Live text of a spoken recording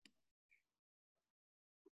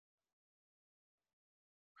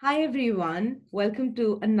Hi, everyone. Welcome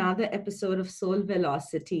to another episode of Soul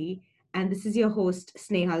Velocity. And this is your host,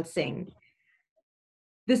 Snehal Singh.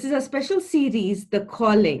 This is a special series, The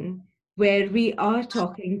Calling, where we are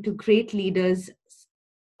talking to great leaders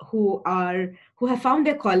who have found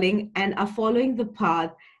their calling and are following the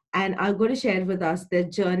path and are going to share with us their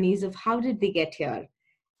journeys of how did they get here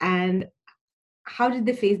and how did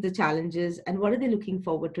they face the challenges and what are they looking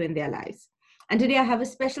forward to in their lives. And today I have a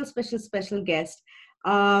special guest.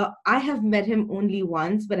 I have met him only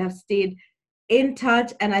once, but I've stayed in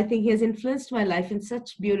touch, and I think he has influenced my life in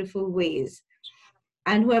such beautiful ways.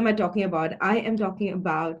 And who am I talking about? I am talking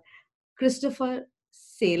about Christopher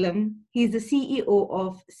Salem. He's the CEO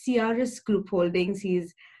of CRS Group Holdings.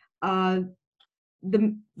 He's uh,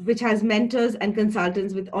 which has mentors and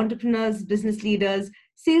consultants with entrepreneurs, business leaders,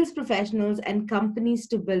 sales professionals, and companies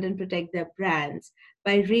to build and protect their brands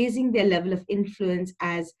by raising their level of influence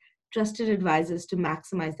as trusted advisors to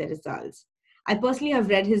maximize their results. I personally have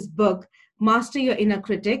read his book, Master Your Inner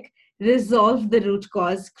Critic, Resolve the Root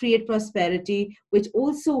Cause, Create Prosperity, which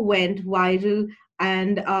also went viral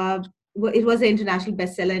and it was an international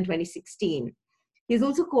bestseller in 2016. He's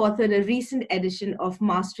also co-authored a recent edition of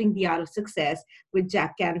Mastering the Art of Success with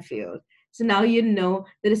Jack Canfield. So now you know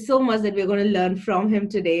there is so much that we're going to learn from him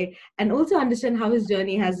today and also understand how his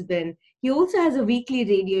journey has been. He also has a weekly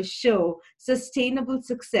radio show, Sustainable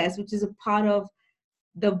Success, which is a part of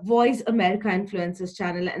the Voice America Influencers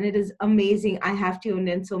channel, and it is amazing. I have tuned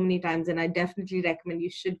in so many times, and I definitely recommend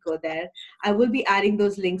you should go there. I will be adding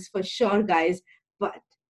those links for sure, guys. But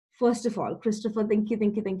first of all, Christopher, thank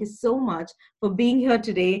you so much for being here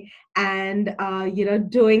today and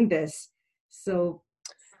doing this. So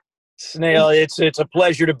Snail, it's a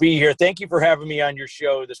pleasure to be here. Thank you for having me on your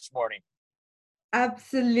show this morning.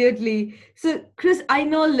 absolutely. So, Chris, I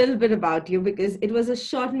know a little bit about you because it was a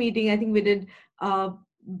short meeting. I think we did.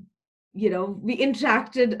 We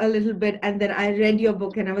interacted a little bit, and then I read your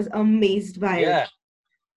book, and I was amazed by it. Yeah.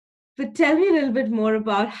 But tell me a little bit more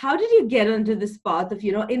about how did you get onto this path of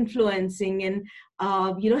influencing and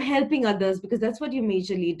helping others, because that's what you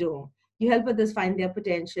majorly do. You help others find their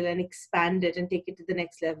potential and expand it and take it to the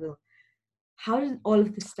next level. How did all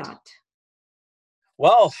of this start?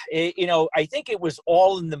 Well, I think it was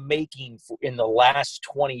all in the making in the last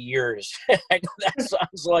 20 years. I know that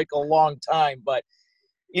sounds like a long time, but,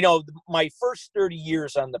 my first 30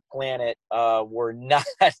 years on the planet were not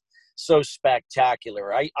so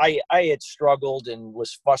spectacular. I had struggled and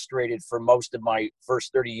was frustrated for most of my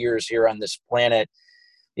first 30 years here on this planet.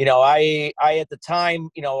 I at the time,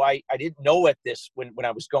 I didn't know at this when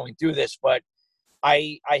I was going through this, but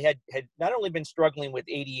I had not only been struggling with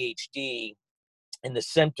ADHD and the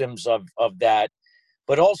symptoms of that,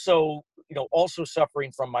 but also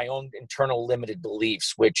suffering from my own internal limited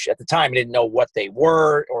beliefs, which at the time I didn't know what they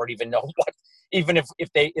were or even know even if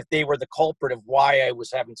they were the culprit of why I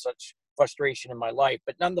was having such frustration in my life.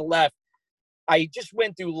 But nonetheless, I just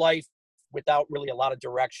went through life without really a lot of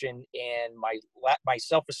direction, and my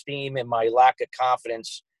self-esteem and my lack of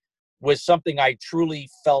confidence was something I truly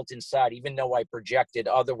felt inside, even though I projected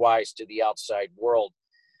otherwise to the outside world.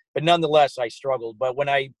 But nonetheless, I struggled. But when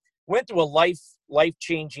I went through a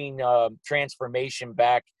life-changing transformation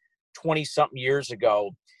back 20 something years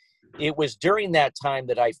ago, it was during that time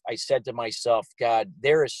that I said to myself, God,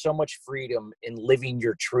 there is so much freedom in living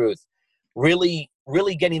your truth, really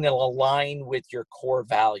getting it aligned with your core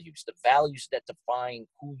values, the values that define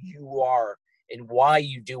who you are and why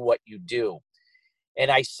you do what you do. And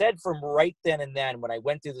I said from right then and then, when I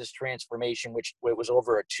went through this transformation, which was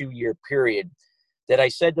over a 2-year period, that I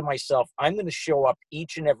said to myself, I'm going to show up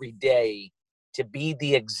each and every day to be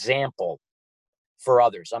the example for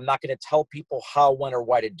others. I'm not going to tell people how, when, or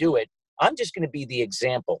why to do it. I'm just going to be the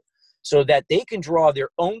example so that they can draw their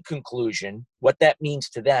own conclusion, what that means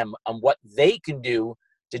to them, on what they can do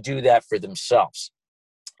to do that for themselves.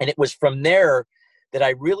 And it was from there that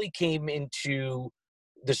I really came into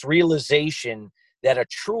this realization that a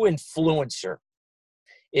true influencer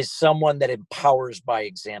is someone that empowers by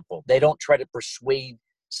example. They don't try to persuade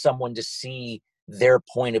someone to see their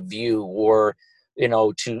point of view or,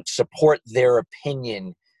 to support their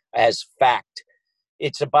opinion as fact.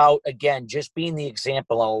 It's about, again, just being the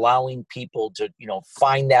example and allowing people to,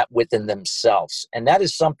 find that within themselves. And that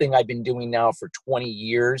is something I've been doing now for 20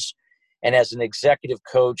 years. And as an executive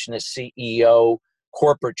coach and a CEO,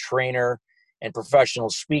 corporate trainer, and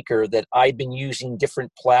professional speaker, that I've been using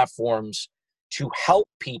different platforms to help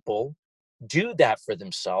people do that for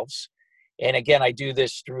themselves. And again, I do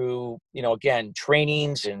this through,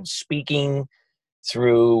 trainings and speaking,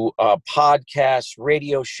 through podcasts,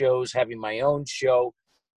 radio shows, having my own show.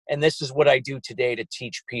 And this is what I do today to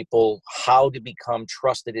teach people how to become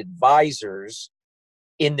trusted advisors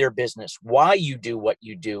in their business, why you do what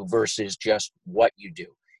you do versus just what you do.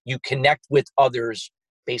 You connect with others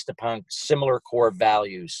based upon similar core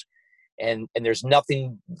values. And there's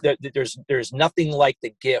nothing there's nothing like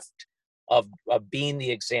the gift of being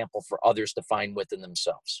the example for others to find within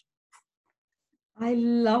themselves. I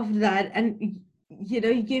love that. And, you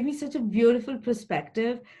gave me such a beautiful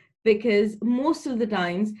perspective, because most of the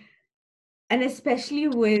times, and especially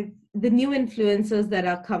with the new influencers that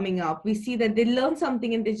are coming up, we see that they learn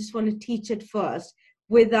something and they just want to teach it first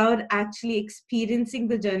without actually experiencing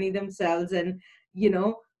the journey themselves, and, you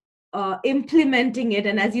know, implementing it.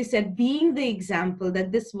 And as you said, being the example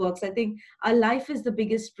that this works. I think our life is the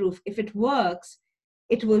biggest proof. If it works,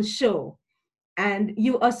 it will show. And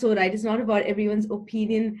you are so right. It's not about everyone's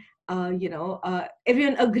opinion,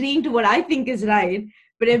 everyone agreeing to what I think is right,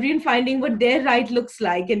 but everyone finding what their right looks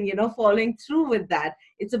like, and, following through with that.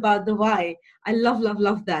 It's about the why. I love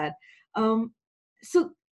that.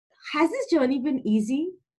 So has this journey been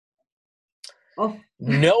easy?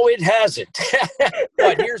 No, it hasn't.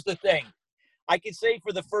 But here's the thing. I can say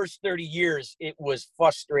for the first 30 years, it was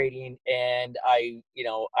frustrating, and I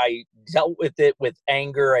dealt with it with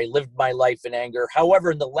anger. I lived my life in anger.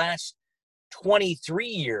 However, in the last 23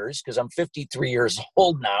 years, because I'm 53 years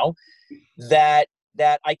old now, that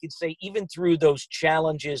I could say even through those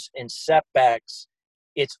challenges and setbacks,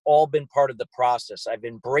 it's all been part of the process. I've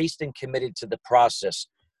embraced and committed to the process,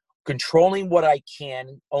 controlling what I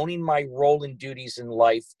can, owning my role and duties in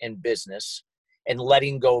life and business, and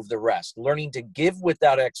letting go of the rest, learning to give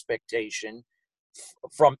without expectation,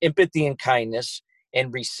 from empathy and kindness,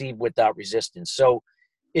 and receive without resistance. So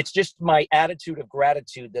it's just my attitude of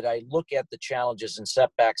gratitude that I look at the challenges and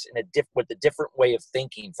setbacks with a different way of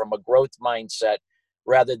thinking, from a growth mindset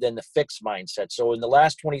rather than the fixed mindset. So in the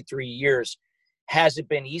last 23 years, has it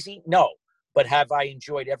been easy? No. But have I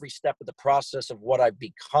enjoyed every step of the process of what I've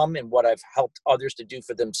become and what I've helped others to do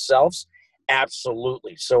for themselves?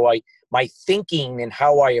 Absolutely. So my thinking and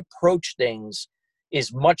how I approach things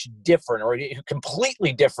is much different, or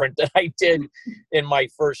completely different, than I did in my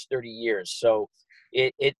first 30 years. So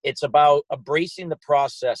it's about embracing the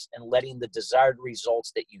process and letting the desired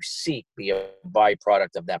results that you seek be a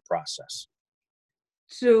byproduct of that process.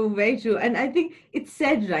 True, very true. And I think it's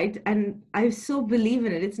said right, and I so believe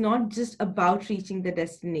in it. It's not just about reaching the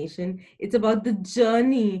destination, it's about the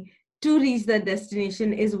journey to reach that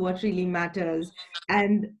destination is what really matters.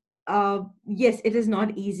 And yes, it is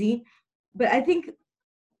not easy, but I think,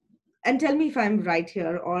 and tell me if I'm right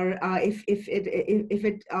here, or if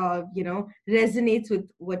it resonates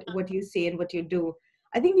with what you say and what you do.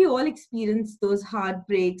 I think we all experience those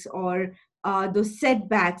heartbreaks, or those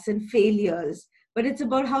setbacks and failures, but it's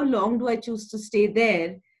about how long do I choose to stay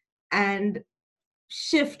there and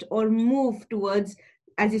shift or move towards,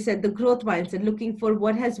 as you said, the growth mindset, looking for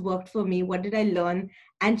what has worked for me, what did I learn,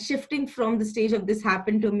 and shifting from the stage of this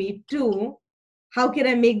happened to me to how can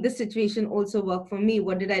I make this situation also work for me,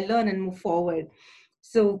 what did I learn, and move forward.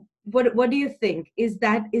 So what do you think? Is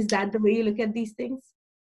that the way you look at these things?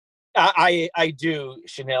 I do,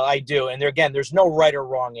 Chanel. I do. And there's no right or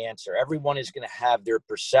wrong answer. Everyone is going to have their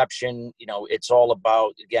perception. It's all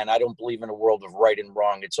about, again, I don't believe in a world of right and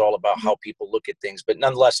wrong. It's all about how people look at things. But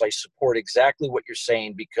nonetheless, I support exactly what you're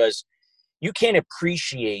saying, because you can't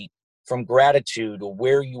appreciate from gratitude or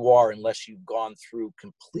where you are unless you've gone through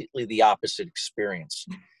completely the opposite experience.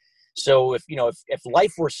 So if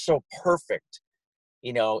life were so perfect,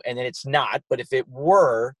 and then it's not, but if it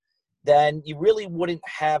were, then you really wouldn't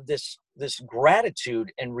have this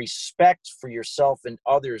gratitude and respect for yourself and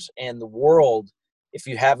others and the world if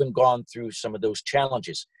you haven't gone through some of those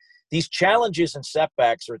challenges. These challenges and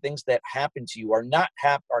setbacks, or things that happen to you, are not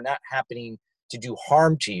happening to do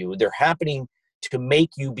harm to you. They're happening to make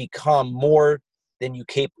you become more than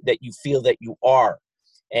that you feel that you are,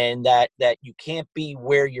 and that you can't be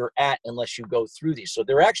where you're at unless you go through these. So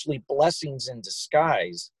they're actually blessings in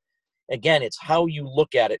disguise. Again, it's how you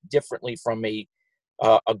look at it differently from a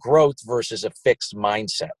growth versus a fixed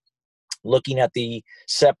mindset. Looking at the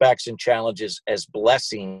setbacks and challenges as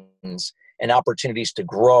blessings and opportunities to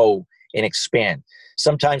grow and expand.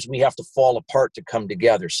 Sometimes we have to fall apart to come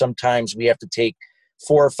together. Sometimes we have to take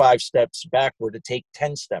 4 or 5 steps backward to take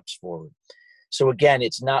 10 steps forward. So again,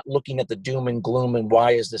 it's not looking at the doom and gloom and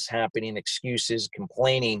why is this happening, excuses,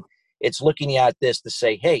 complaining. It's looking at this to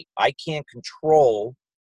say, hey, I can't control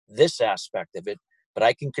this aspect of it, but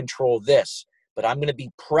I can control this. But I'm going to be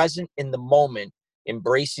present in the moment,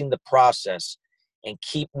 embracing the process, and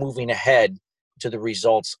keep moving ahead to the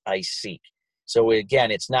results I seek. So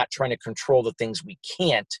again, it's not trying to control the things we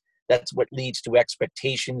can't. That's what leads to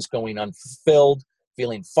expectations going unfulfilled,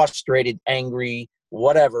 feeling frustrated, angry,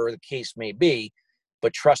 whatever the case may be,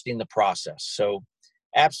 but trusting the process. So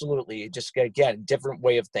absolutely, just again, different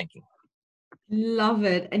way of thinking. Love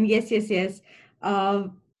it. And yes, yes, yes.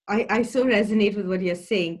 I so resonate with what you're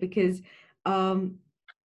saying because um,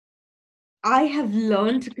 I have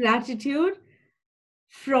learned gratitude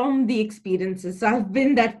from the experiences. So I've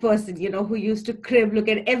been that person, who used to crib, look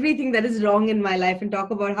at everything that is wrong in my life and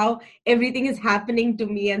talk about how everything is happening to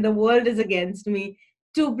me and the world is against me,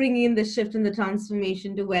 to bringing in the shift and the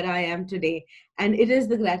transformation to where I am today. And it is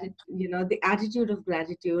the gratitude, the attitude of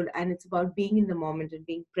gratitude. And it's about being in the moment and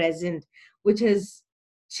being present, which has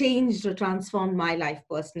changed or transformed my life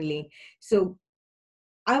personally. So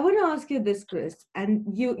I want to ask you this, Chris, and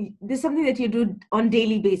this is something that you do on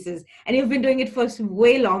daily basis, and you've been doing it for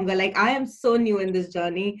way longer. Like I am so new in this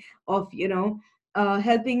journey of,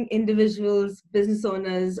 helping individuals, business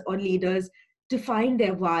owners, or leaders to find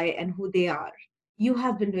their why and who they are. You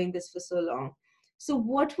have been doing this for so long. So,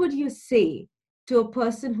 what would you say to a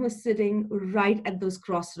person who is sitting right at those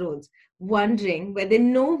crossroads, wondering where they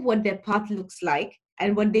know what their path looks like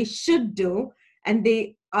and what they should do, and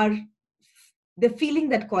they're feeling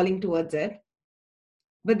that calling towards it,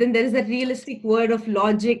 but then there is that realistic word of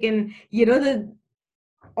logic and the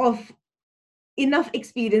of enough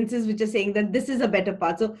experiences which are saying that this is a better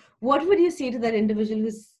path. So what would you say to that individual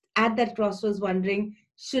who's at that crossroads wondering,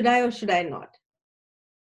 should I or should I not?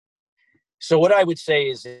 So what I would say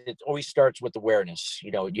is it always starts with awareness.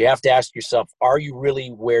 You have to ask yourself, are you really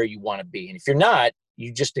where you want to be? And if you're not,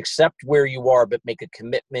 you just accept where you are, but make a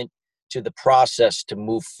commitment to the process to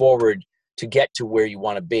move forward to get to where you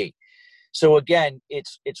want to be. So again,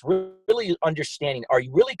 it's really understanding, are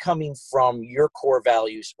you really coming from your core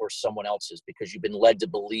values or someone else's because you've been led to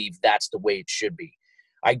believe that's the way it should be?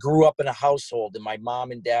 I grew up in a household and my mom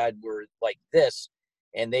and dad were like this,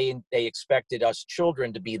 and they expected us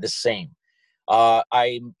children to be the same.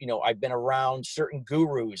 I've been around certain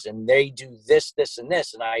gurus and they do this, this, and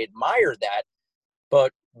this, and I admire that.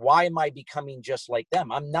 But why am I becoming just like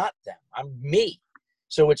them? I'm not them. I'm me.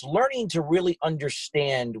 So it's learning to really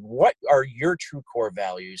understand what are your true core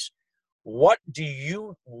values. What do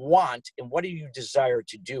you want and what do you desire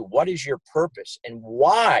to do? What is your purpose and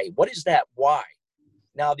why? What is that why?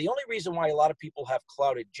 Now, the only reason why a lot of people have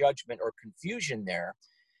clouded judgment or confusion there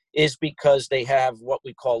is because they have what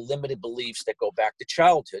we call limited beliefs that go back to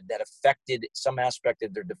childhood that affected some aspect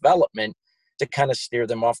of their development to kind of steer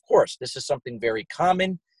them off course. This is something very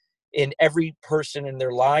common in every person in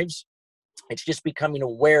their lives. It's just becoming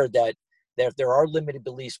aware that there are limited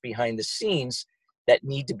beliefs behind the scenes that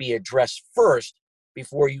need to be addressed first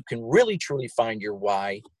before you can really truly find your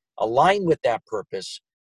why, align with that purpose,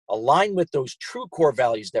 align with those true core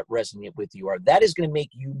values that resonate with you. That is going to make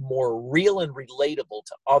you more real and relatable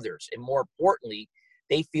to others. And more importantly,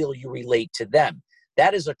 they feel you relate to them.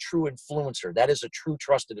 That is a true influencer. That is a true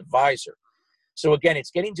trusted advisor. So again,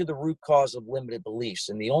 it's getting to the root cause of limited beliefs.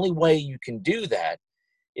 And the only way you can do that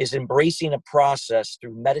is embracing a process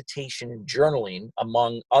through meditation and journaling,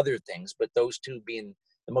 among other things, but those two being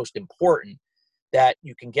the most important, that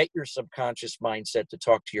you can get your subconscious mindset to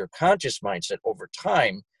talk to your conscious mindset over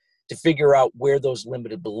time to figure out where those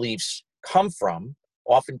limited beliefs come from,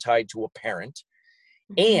 often tied to a parent,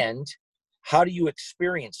 and how do you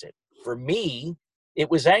experience it? For me, it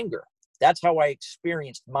was anger. That's how I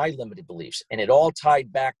experienced my limited beliefs. And it all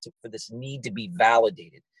tied back to for this need to be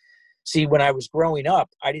validated. See, when I was growing up,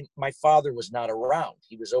 my father was not around.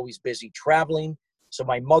 He was always busy traveling. So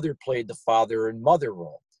my mother played the father and mother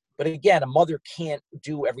role. But again, a mother can't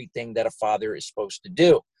do everything that a father is supposed to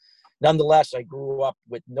do. Nonetheless, I grew up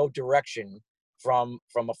with no direction from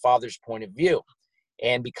a father's point of view.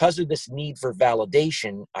 And because of this need for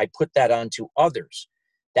validation, I put that onto others.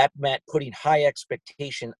 That meant putting high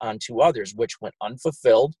expectation onto others, which went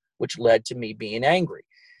unfulfilled, which led to me being angry.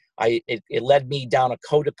 It led me down a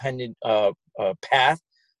codependent path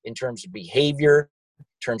in terms of behavior, in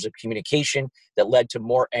terms of communication, that led to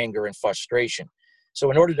more anger and frustration.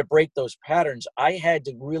 So in order to break those patterns, I had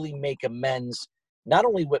to really make amends, not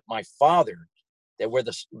only with my father, where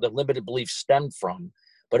the limited beliefs stemmed from,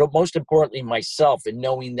 but most importantly, myself, in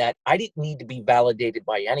knowing that I didn't need to be validated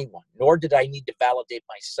by anyone, nor did I need to validate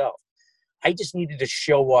myself. I just needed to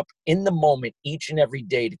show up in the moment each and every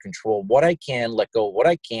day to control what I can, let go of what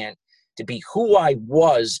I can't, to be who I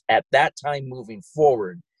was at that time moving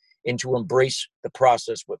forward, and to embrace the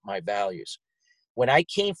process with my values. When I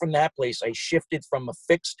came from that place, I shifted from a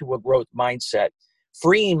fixed to a growth mindset,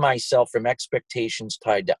 freeing myself from expectations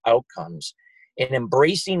tied to outcomes and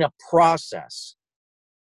embracing a process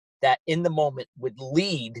that in the moment would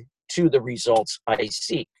lead to the results I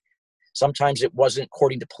seek. Sometimes it wasn't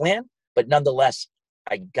according to plan, but nonetheless,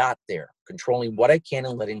 I got there, controlling what I can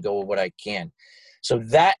and letting go of what I can. So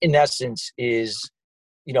that in essence is,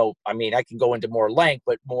 I mean, I can go into more length,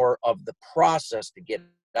 but more of the process to get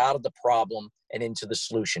out of the problem and into the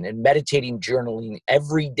solution, and meditating, journaling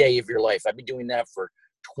every day of your life. I've been doing that for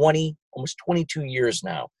almost 22 years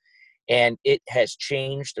now. And it has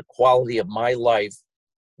changed the quality of my life,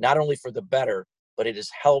 not only for the better, but it has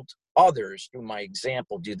helped others through my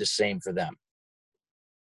example do the same for them.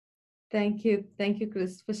 Thank you. Thank you,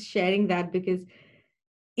 Chris, for sharing that, because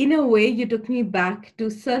in a way, you took me back to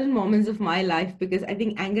certain moments of my life, because I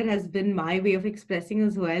think anger has been my way of expressing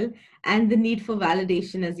as well, and the need for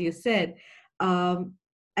validation, as you said.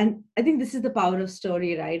 And I think this is the power of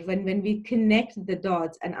story, right? When we connect the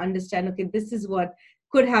dots and understand, okay, this is what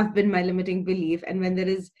could have been my limiting belief, and when there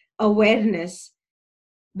is awareness,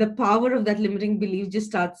 the power of that limiting belief just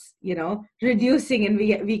starts, reducing, and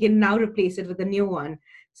we can now replace it with a new one.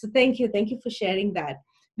 So thank you for sharing that.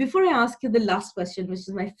 Before I ask you the last question, which is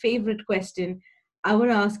my favorite question, I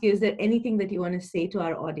want to ask you, is there anything that you want to say to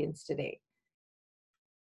our audience today?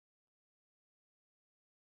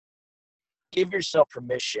 Give yourself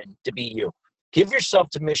permission to be you. Give yourself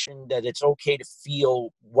permission that it's okay to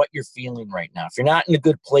feel what you're feeling right now. If you're not in a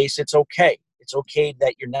good place, it's okay. It's okay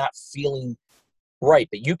that you're not feeling right,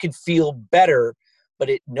 but you can feel better, but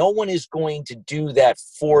no one is going to do that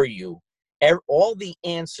for you. All the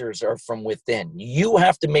answers are from within. You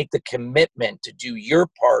have to make the commitment to do your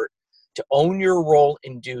part, to own your role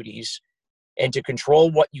and duties, and to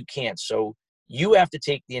control what you can. So you have to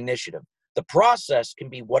take the initiative. The process can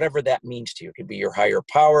be whatever that means to you. It could be your higher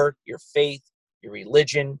power, your faith, your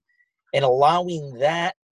religion, and allowing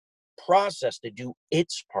that process to do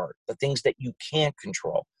its part, the things that you can't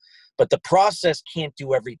control. But the process can't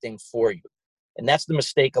do everything for you. And that's the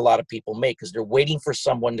mistake a lot of people make, because they're waiting for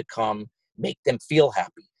someone to come make them feel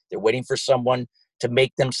happy. They're waiting for someone to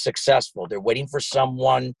make them successful. They're waiting for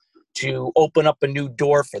someone to open up a new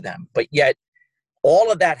door for them. But yet,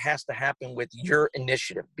 all of that has to happen with your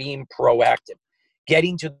initiative, being proactive,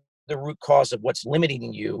 getting to the root cause of what's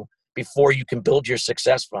limiting you before you can build your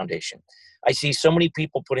success foundation. I see so many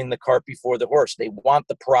people putting the cart before the horse. They want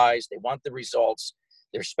the prize. They want the results.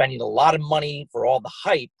 They're spending a lot of money for all the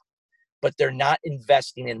hype, but they're not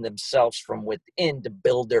investing in themselves from within to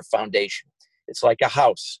build their foundation. It's like a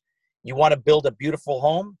house. You want to build a beautiful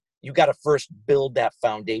home, you got to first build that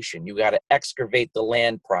foundation. You got to excavate the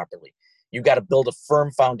land properly. You got to build a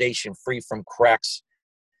firm foundation free from cracks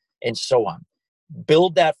and so on.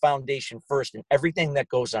 Build that foundation first, and everything that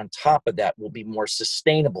goes on top of that will be more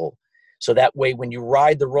sustainable. So that way, when you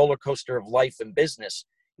ride the roller coaster of life and business,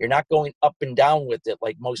 you're not going up and down with it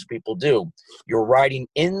like most people do. You're riding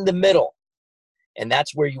in the middle, and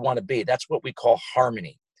that's where you want to be. That's what we call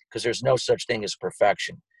harmony, because there's no such thing as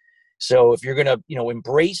perfection. So if you're going to,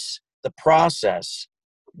 embrace the process,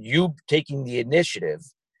 you taking the initiative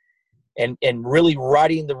and really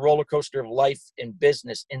riding the roller coaster of life and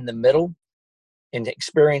business in the middle and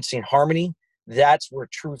experiencing harmony, that's where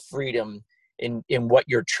true freedom in what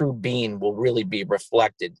your true being will really be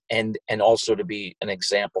reflected, and also to be an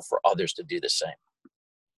example for others to do the same.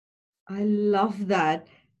 I love that.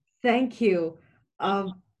 Thank you.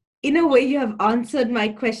 In a way, you have answered my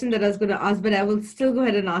question that I was going to ask, but I will still go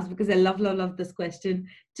ahead and ask, because I love this question,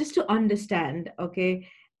 just to understand, okay?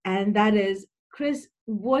 And that is, Chris,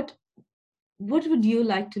 what would you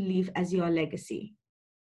like to leave as your legacy?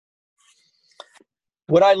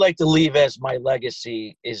 What I'd like to leave as my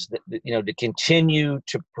legacy is that, to continue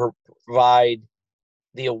to provide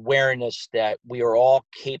the awareness that we are all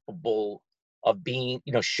capable of being,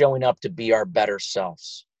 showing up to be our better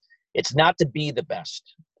selves. It's not to be the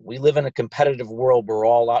best. We live in a competitive world. We're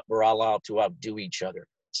all out to outdo each other.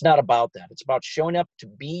 It's not about that. It's about showing up to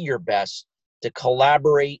be your best, to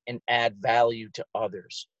collaborate and add value to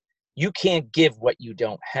others. You can't give what you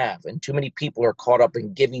don't have. And too many people are caught up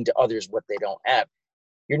in giving to others what they don't have.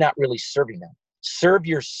 You're not really serving them. Serve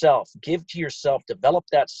yourself, give to yourself, develop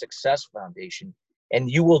that success foundation, and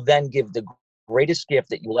you will then give the greatest gift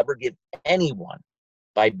that you will ever give anyone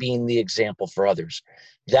by being the example for others.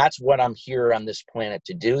 That's what I'm here on this planet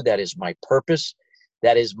to do. That is my purpose.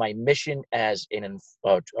 That is my mission as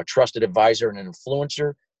a trusted advisor and an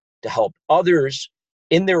influencer, to help others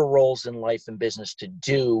in their roles in life and business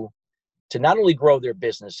to not only grow their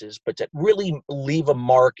businesses, but to really leave a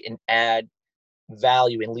mark and add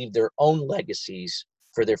value and leave their own legacies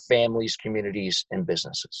for their families, communities, and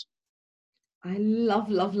businesses. I love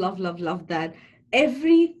that.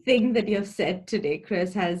 everything that you've said today,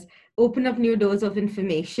 Chris, has opened up new doors of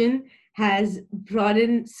information, has brought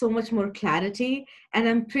in so much more clarity. And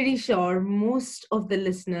I'm pretty sure most of the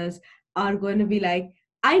listeners are going to be like,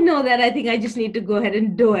 I know that. I think I just need to go ahead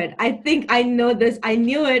and do it. I think I know this. I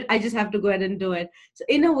knew it. I just have to go ahead and do it. So,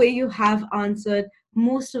 in a way, you have answered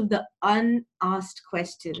most of the unasked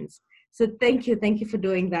questions. So, thank you. Thank you for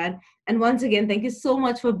doing that. And once again, thank you so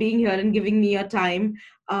much for being here and giving me your time.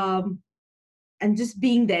 And just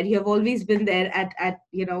being there. You have always been there at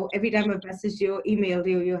every time I've messaged you, emailed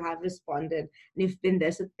you, you have responded, and you've been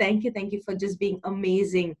there. So thank you for just being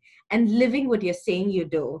amazing and living what you're saying you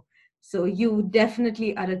do. So you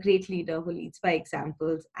definitely are a great leader who leads by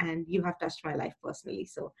examples, and you have touched my life personally.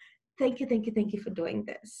 So thank you for doing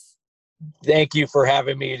this. Thank you for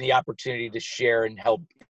having me the opportunity to share and help.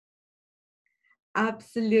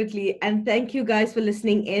 Absolutely. And thank you guys for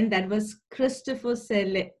listening in. That was Christopher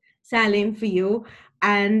Salim for you.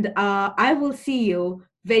 And I will see you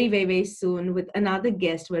very, very, very soon with another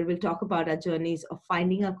guest where we'll talk about our journeys of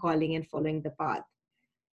finding our calling and following the path.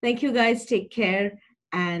 Thank you guys. Take care.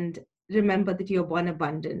 And remember that you're born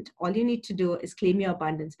abundant. All you need to do is claim your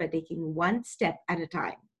abundance by taking one step at a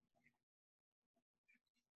time.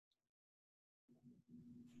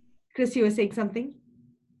 Chris, you were saying something?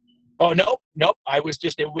 Oh, nope. I was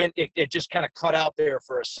just, it just kind of cut out there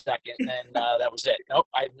for a second, and that was it. Nope.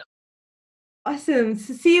 Awesome.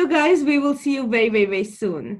 So see you guys. We will see you very, very, very soon.